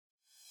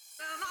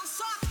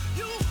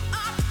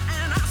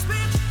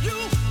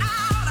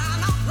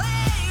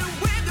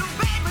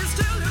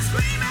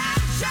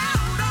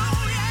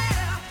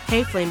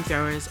Hey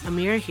flamethrowers,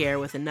 Amira here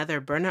with another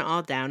Burn It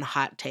All Down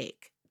hot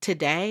take.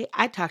 Today,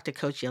 I talked to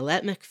Coach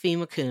Yolette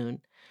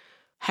McPhee-McCoon,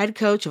 head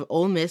coach of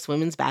Ole Miss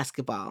women's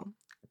basketball.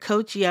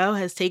 Coach Yo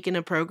has taken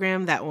a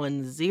program that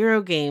won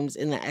 0 games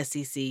in the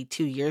SEC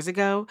 2 years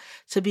ago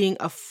to being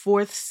a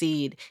 4th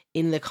seed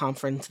in the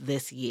conference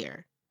this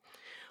year.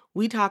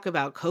 We talk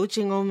about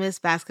coaching Ole Miss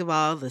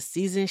basketball, the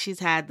season she's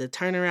had, the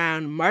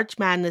turnaround, March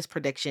Madness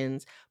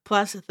predictions,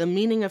 plus the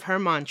meaning of her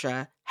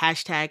mantra,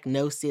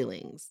 #no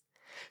ceilings.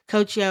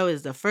 Coach Yo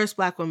is the first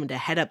Black woman to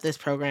head up this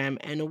program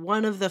and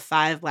one of the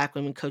 5 Black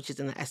women coaches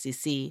in the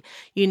SEC.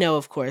 You know,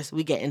 of course,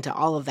 we get into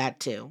all of that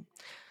too.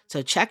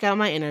 So check out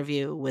my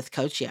interview with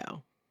Coach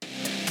Yo.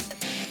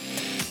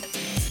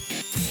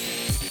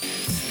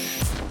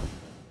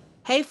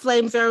 Hey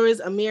flamethrowers,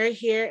 Amira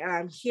here, and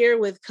I'm here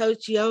with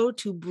Coach Yo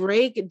to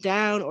break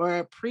down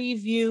or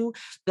preview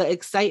the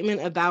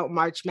excitement about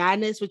March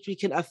Madness, which we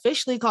can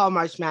officially call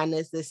March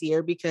Madness this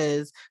year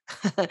because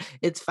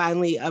it's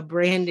finally a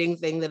branding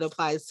thing that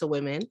applies to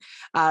women.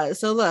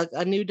 So look,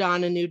 a new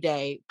dawn, a new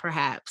day,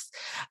 perhaps.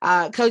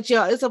 Coach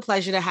Yo, it's a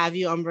pleasure to have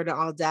you on Burn It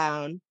All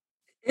Down.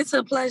 It's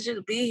a pleasure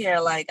to be here.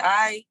 Like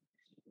I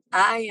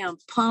am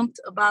pumped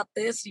about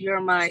this.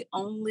 You're my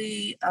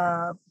only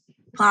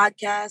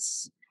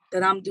podcast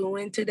that I'm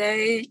doing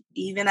today,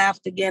 even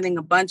after getting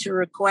a bunch of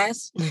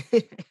requests.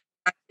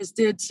 I just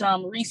did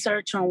some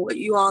research on what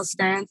you all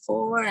stand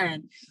for,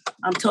 and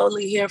I'm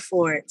totally here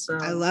for it. So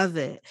I love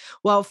it.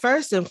 Well,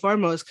 first and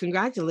foremost,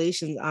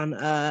 congratulations on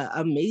an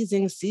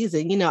amazing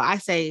season. You know, I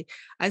say,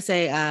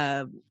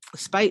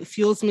 spite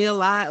fuels me a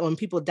lot. When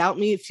people doubt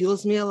me, it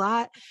fuels me a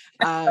lot.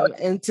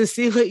 And to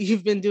see what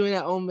you've been doing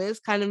at Ole Miss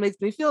kind of makes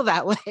me feel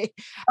that way.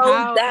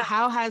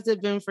 How has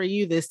it been for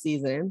you this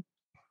season?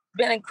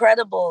 Been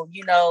incredible.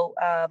 You know,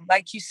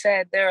 like you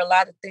said, there are a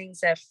lot of things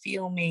that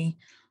fuel me.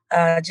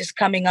 Just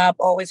coming up,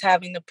 always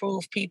having to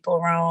prove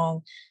people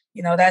wrong.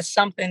 You know, that's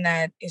something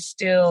that is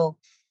still,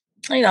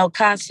 you know,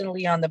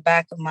 constantly on the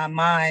back of my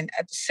mind.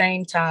 At the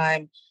same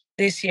time,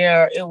 this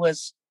year, it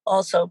was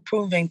also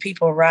proving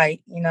people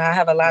right. You know, I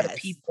have a lot of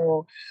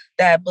people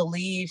that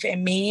believe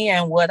in me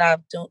and what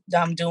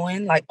I'm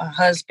doing, like my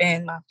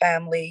husband, my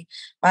family,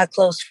 my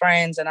close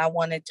friends, and I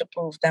wanted to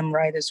prove them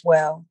right as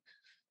well.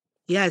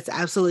 Yes,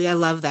 absolutely. I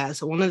love that.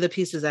 So one of the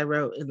pieces I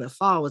wrote in the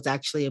fall was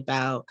actually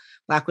about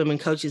Black women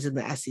coaches in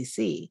the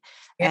SEC.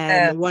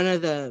 Yeah. And one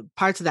of the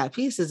parts of that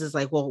piece is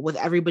like, well, with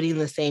everybody in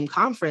the same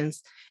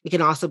conference, it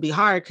can also be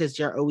hard because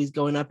you're always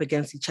going up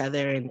against each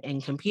other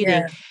and competing.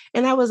 Yeah.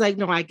 And I was like,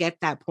 no, I get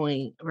that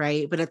point,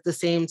 right? But at the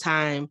same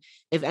time,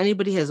 if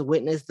anybody has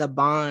witnessed the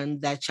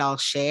bond that y'all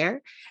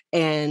share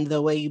and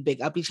the way you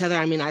big up each other,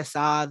 I mean, I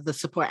saw the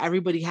support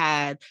everybody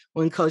had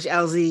when Coach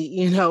Elsie,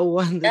 you know,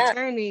 won the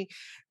tourney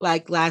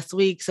like last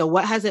week. So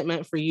what has it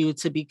meant for you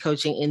to be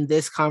coaching in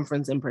this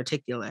conference in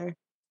particular?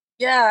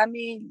 Yeah, I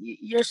mean,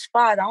 you're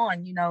spot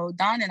on. You know,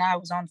 Don and I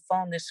was on the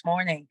phone this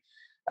morning,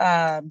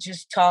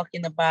 just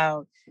talking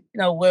about, you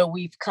know, where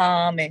we've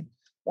come and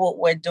what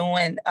we're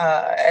doing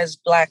as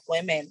Black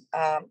women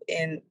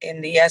in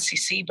the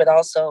SEC, but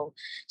also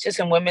just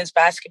in women's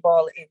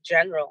basketball in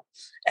general.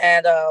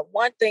 And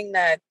one thing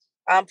that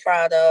I'm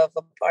proud of,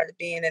 a part of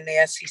being in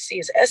the SEC,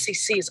 is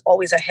SEC is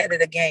always ahead of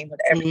the game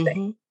with everything.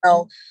 Mm-hmm. You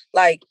know,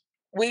 like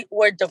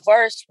we're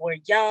diverse, we're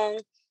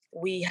young,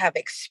 we have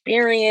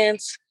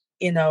experience,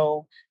 you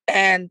know,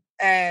 and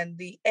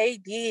the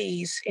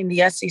ADs in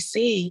the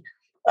SEC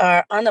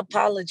are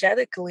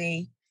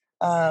unapologetically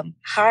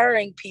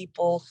hiring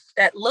people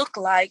that look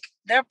like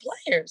they're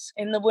players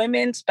in the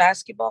women's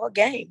basketball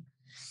game.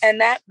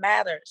 And that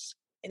matters.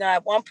 You know,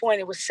 at one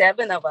point it was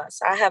 7 of us.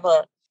 I have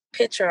a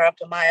picture up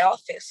in my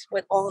office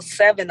with all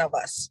 7 of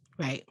us.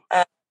 Right.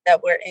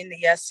 That were in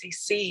the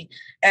SEC.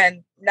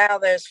 And now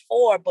there's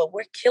 4, but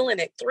we're killing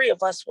it. 3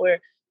 of us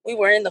we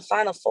were in the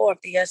Final 4 of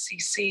the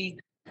SEC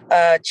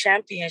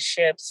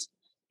championships.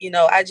 You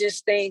know, I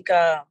just think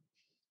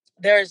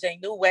there's a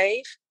new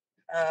wave.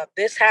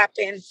 This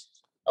happened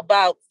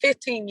about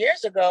 15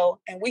 years ago,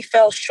 and we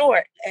fell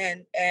short.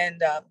 And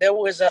there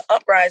was an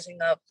uprising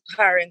of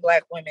hiring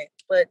Black women,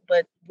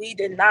 but we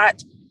did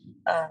not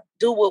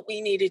do what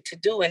we needed to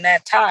do in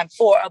that time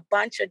for a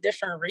bunch of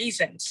different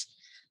reasons.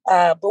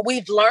 But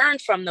we've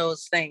learned from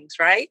those things,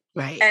 right?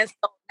 Right. And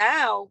so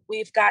now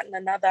we've gotten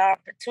another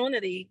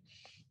opportunity,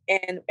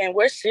 and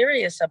we're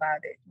serious about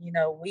it. You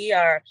know, we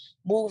are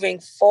moving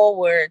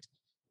forward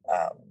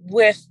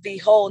with the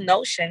whole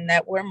notion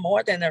that we're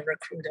more than a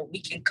recruiter.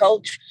 We can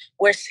coach.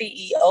 We're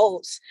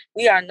CEOs.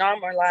 We are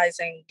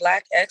normalizing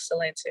Black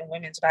excellence in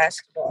women's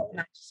basketball. And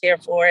I'm here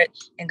for it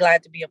and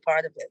glad to be a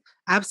part of it.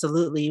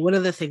 Absolutely. One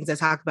of the things I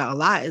talk about a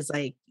lot is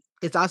like,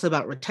 it's also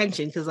about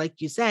retention, because like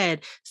you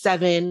said,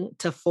 7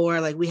 to 4,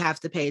 like we have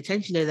to pay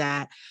attention to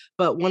that.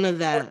 But one of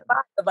the 5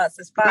 of us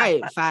is 5.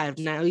 Right, 5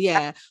 now.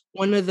 Yeah.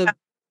 One of the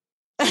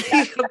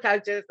You can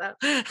count yourself.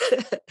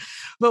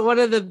 But one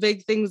of the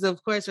big things,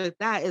 of course, with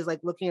that is like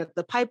looking at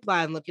the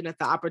pipeline, looking at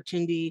the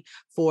opportunity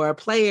for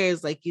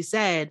players, like you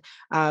said.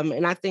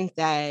 And I think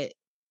that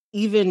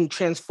even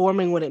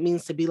transforming what it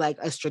means to be like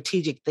a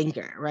strategic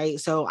thinker, right?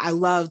 So I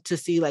love to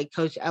see like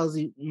Coach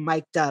Elsie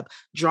mic'd up,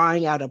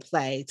 drawing out a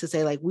play to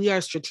say like we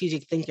are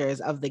strategic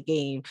thinkers of the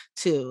game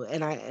too,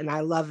 and I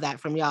love that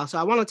from y'all. So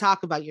I want to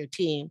talk about your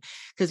team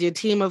because your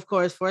team, of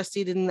course, fourth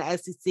seeded in the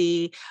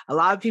SEC. A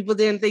lot of people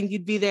didn't think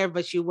you'd be there,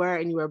 but you were,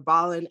 and you were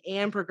balling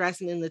and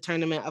progressing in the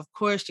tournament. Of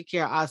course,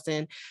 Shakira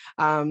Austin,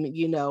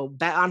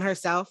 bet on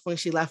herself when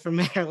she left for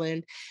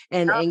Maryland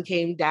and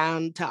came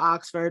down to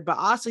Oxford. But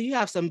also, you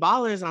have some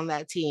ballers on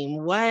that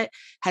team. What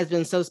has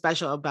been so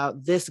special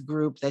about this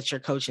group that you're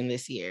coaching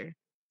this year?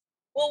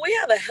 Well, we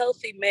have a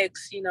healthy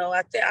mix.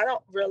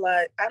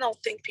 I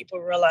don't think people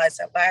realize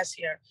that last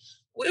year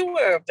we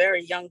were a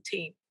very young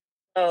team.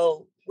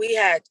 So we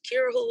had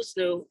Kira, who was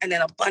new, and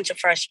then a bunch of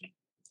freshmen.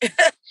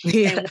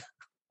 Yeah. And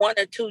one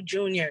or two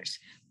juniors.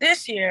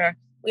 This year,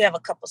 we have a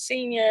couple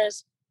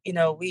seniors.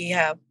 We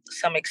have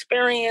some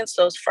experience.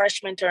 Those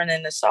freshmen turn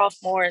into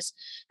sophomores.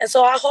 And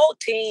so our whole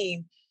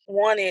team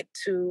wanted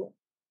to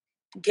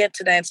get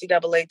to the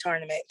NCAA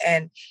tournament.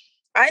 And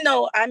I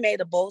know I made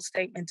a bold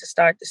statement to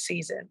start the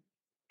season.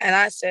 And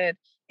I said,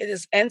 it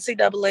is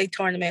NCAA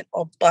tournament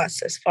or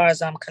bust as far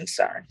as I'm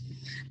concerned.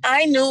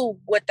 I knew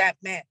what that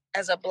meant.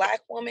 As a Black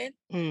woman,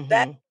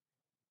 that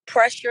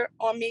pressure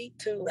on me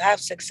to have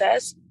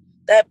success,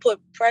 that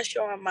put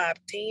pressure on my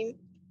team,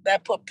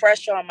 that put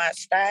pressure on my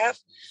staff.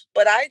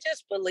 But I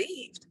just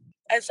believed.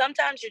 And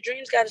sometimes your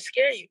dreams got to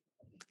scare you.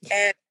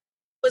 And it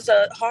was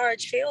a hard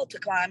hill to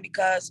climb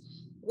because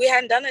we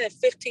hadn't done it in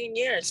 15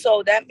 years.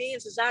 So that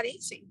means it's not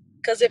easy.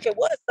 Because if it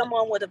was,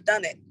 someone would have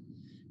done it.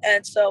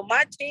 And so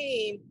my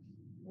team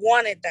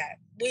wanted that.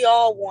 We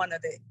all wanted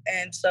it.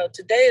 And so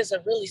today is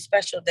a really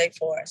special day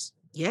for us.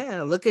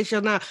 Yeah, look at you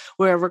now.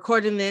 We're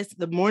recording this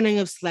the morning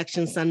of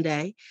Selection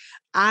Sunday.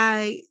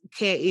 I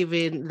can't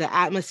even, the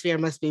atmosphere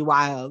must be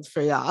wild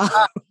for y'all.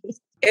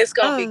 It's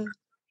going to be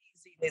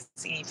easy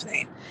this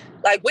evening.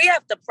 Like, we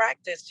have to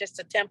practice just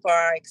to temper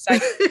our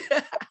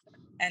excitement.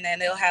 And then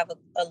they'll have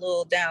a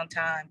little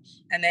downtime.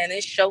 And then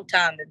it's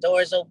showtime. The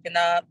doors open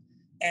up.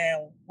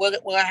 And we're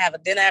going to have a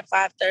dinner at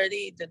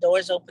 5:30. The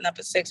doors open up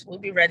at 6. We'll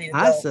be ready to go.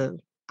 Awesome.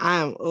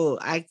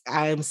 I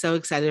am so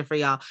excited for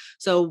y'all.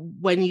 So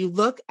when you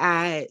look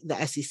at the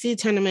SEC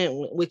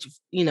tournament, which,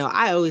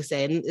 I always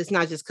say, and it's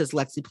not just because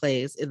Lexi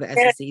plays in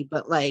the SEC,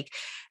 but like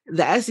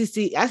the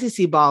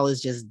SEC ball is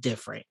just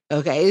different.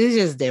 Okay. It's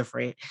just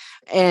different.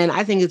 And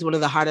I think it's one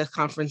of the hardest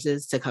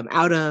conferences to come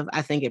out of.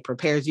 I think it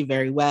prepares you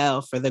very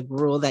well for the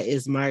gruel that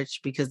is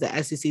March because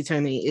the SEC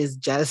tournament is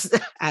just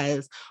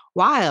as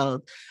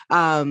wild.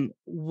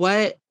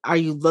 What are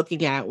you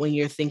looking at when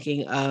you're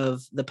thinking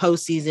of the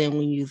postseason,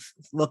 when you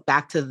look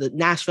back to the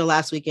Nashville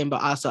last weekend,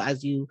 but also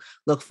as you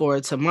look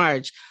forward to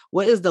March?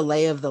 What is the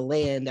lay of the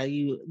land? Do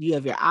you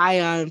have your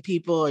eye on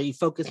people? Are you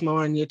focused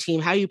more on your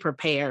team? How you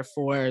prepare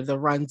for the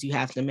runs you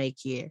have to make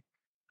here?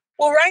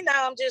 Well, right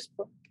now I'm just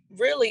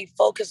really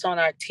focused on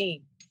our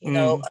team,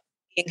 being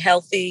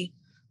healthy,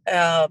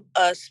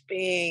 us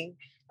being,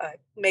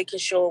 making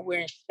sure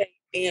we're in shape,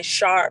 being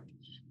sharp,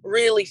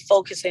 really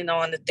focusing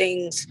on the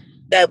things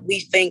that we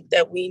think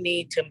that we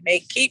need to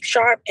keep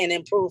sharp and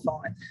improve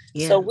on.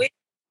 Yeah. So we're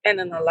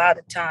spending a lot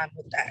of time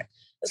with that.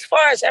 As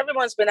far as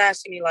everyone's been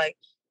asking me, like,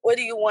 where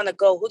do you want to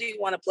go? Who do you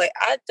want to play?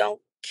 I don't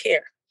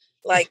care.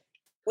 Like,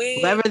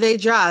 wherever they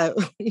drive.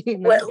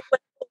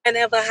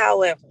 Whenever,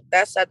 however,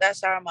 that's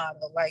our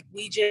motto. Like,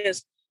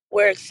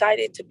 we're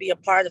excited to be a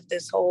part of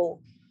this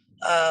whole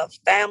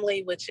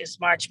family, which is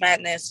March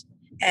Madness.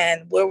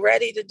 And we're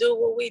ready to do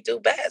what we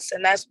do best,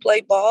 and that's play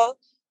ball.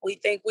 We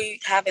think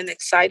we have an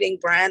exciting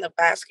brand of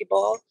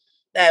basketball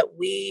that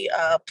we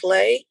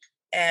play,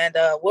 and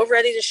we're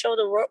ready to show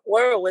the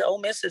world what Ole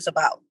Miss is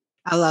about.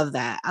 I love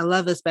that. I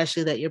love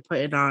especially that you're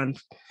putting on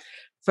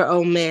for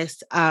Ole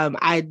Miss.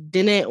 I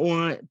didn't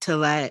want to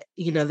let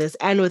this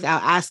end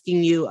without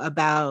asking you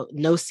about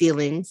No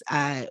Ceilings.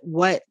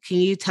 What can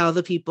you tell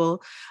the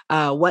people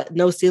what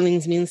No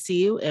Ceilings means to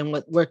you and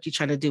what work you're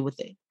trying to do with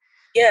it?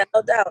 Yeah,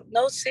 no doubt.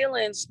 No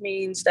ceilings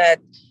means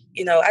that,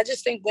 I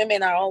just think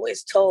women are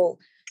always told,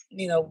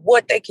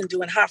 what they can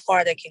do and how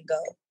far they can go.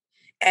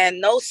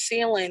 And no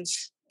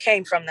ceilings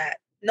came from that.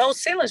 No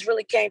ceilings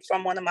really came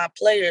from one of my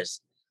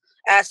players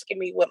asking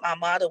me what my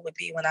motto would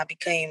be when I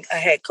became a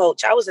head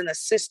coach. I was an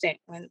assistant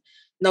when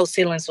No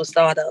Ceilings was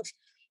thought of.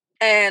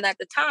 And at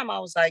the time I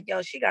was like,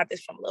 yo, she got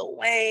this from Lil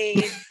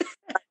Wayne.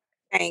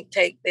 I can't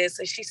take this.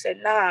 And she said,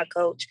 nah,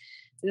 coach,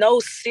 no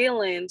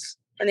ceilings.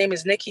 Her name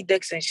is Nikki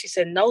Dixon. She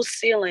said, no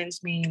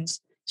ceilings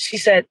means, she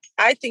said,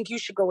 I think you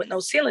should go with no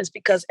ceilings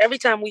because every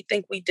time we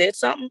think we did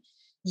something,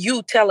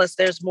 you tell us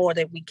there's more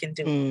that we can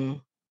do.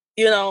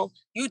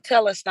 You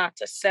tell us not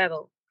to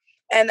settle.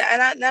 And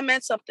that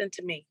meant something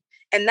to me.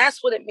 And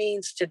that's what it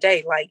means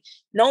today. Like,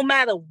 no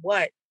matter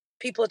what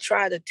people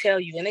try to tell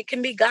you, and it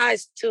can be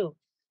guys too,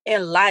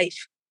 in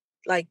life,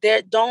 Like,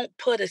 there, don't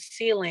put a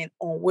ceiling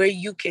on where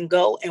you can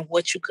go and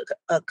what you could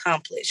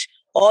accomplish.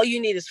 All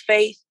you need is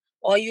faith.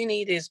 All you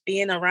need is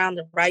being around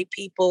the right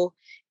people,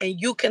 and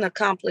you can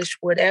accomplish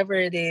whatever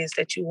it is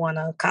that you want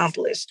to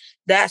accomplish.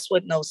 That's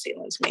what no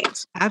ceilings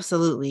means.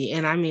 Absolutely.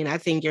 And I mean, I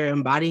think you're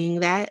embodying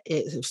that.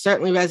 It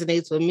certainly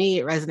resonates with me.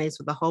 It resonates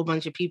with a whole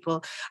bunch of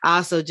people. I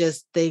also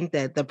just think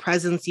that the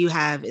presence you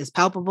have is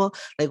palpable.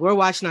 Like, we're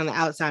watching on the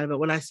outside, but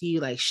when I see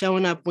you like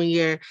showing up when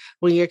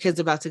your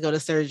kid's about to go to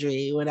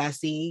surgery, when I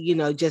see,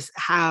 just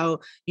how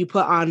you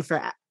put on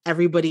for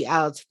everybody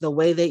else, the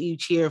way that you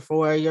cheer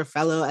for your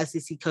fellow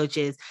SEC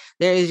coaches,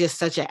 there is just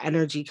such an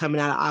energy coming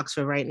out of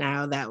Oxford right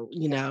now that,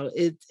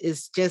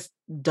 it's just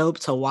dope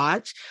to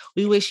watch.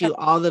 We wish you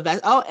all the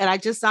best. Oh, and I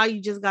just saw you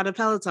just got a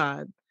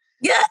Peloton.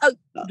 Yeah,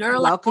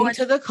 girl. Welcome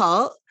to the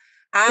cult.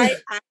 I'm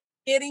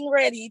getting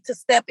ready to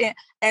step in.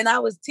 And I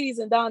was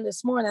teasing Dawn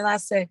this morning. I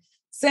said,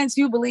 since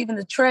you believe in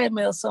the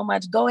treadmill so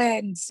much, go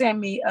ahead and send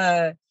me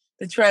the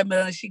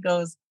treadmill. And she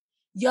goes,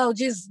 yo,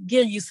 just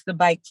get used to the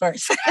bike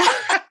first.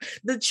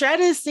 The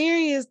tread is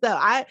serious though.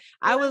 I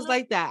was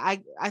like that.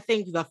 I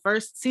think the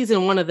first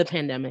season 1 of the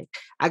pandemic,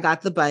 I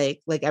got the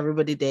bike like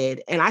everybody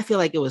did. And I feel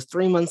like it was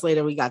 3 months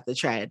later we got the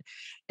tread.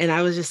 And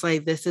I was just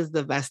like, this is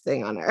the best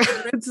thing on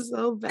earth. It's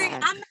so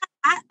bad.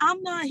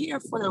 I'm not here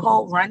for the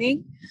whole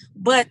running,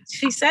 but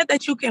she said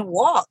that you can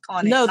walk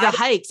on it. No, the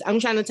hikes. I'm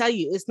trying to tell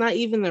you, it's not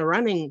even the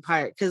running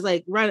part. Cause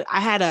like I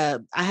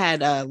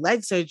had a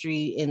leg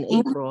surgery in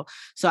April.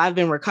 So I've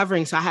been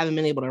recovering. So I haven't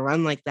been able to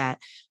run like that.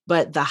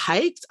 But the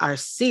hikes are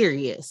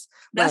serious.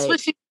 That's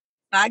what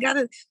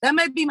that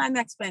might be my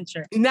next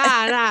venture.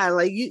 Nah.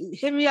 Like, you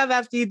hit me up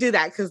after you do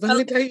that. Cause let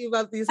me tell you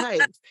about these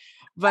hikes.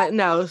 But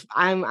no,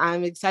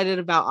 I'm excited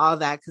about all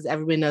that because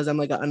everybody knows I'm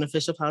like an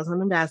unofficial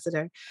Peloton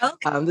ambassador.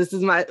 Okay. This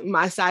is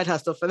my side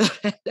hustle for the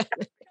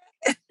pandemic.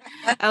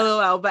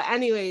 LOL. But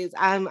anyways,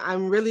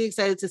 I'm really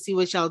excited to see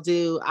what y'all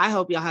do. I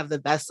hope y'all have the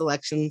best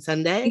selection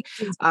Sunday.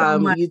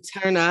 You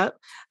turn up.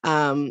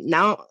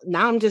 Now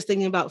I'm just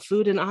thinking about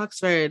food in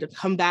Oxford.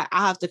 Come back.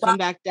 I'll have to come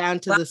back down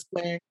to the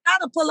square.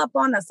 Gotta pull up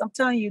on us. I'm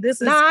telling you,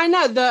 this is. No, I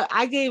know.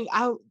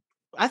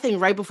 I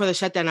think right before the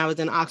shutdown, I was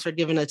in Oxford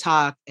giving a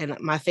talk, and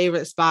my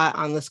favorite spot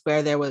on the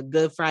square there was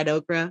good fried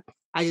okra.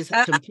 I just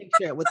can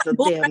picture it with the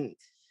damn.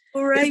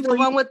 It's the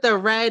one with the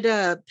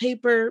red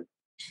paper.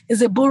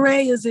 Is it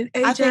Bouret? Is it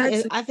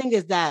Ajax? I think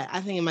it's that.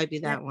 I think it might be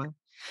that one.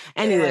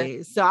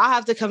 Anyways, so I'll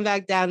have to come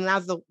back down.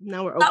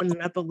 Now we're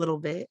opening up a little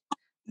bit.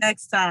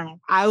 Next time.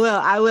 I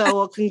will.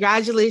 Well,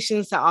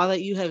 congratulations to all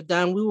that you have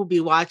done. We will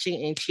be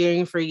watching and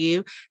cheering for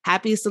you.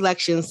 Happy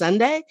Selection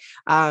Sunday.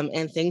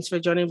 And thanks for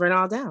joining Burn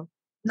All Down.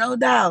 No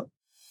doubt.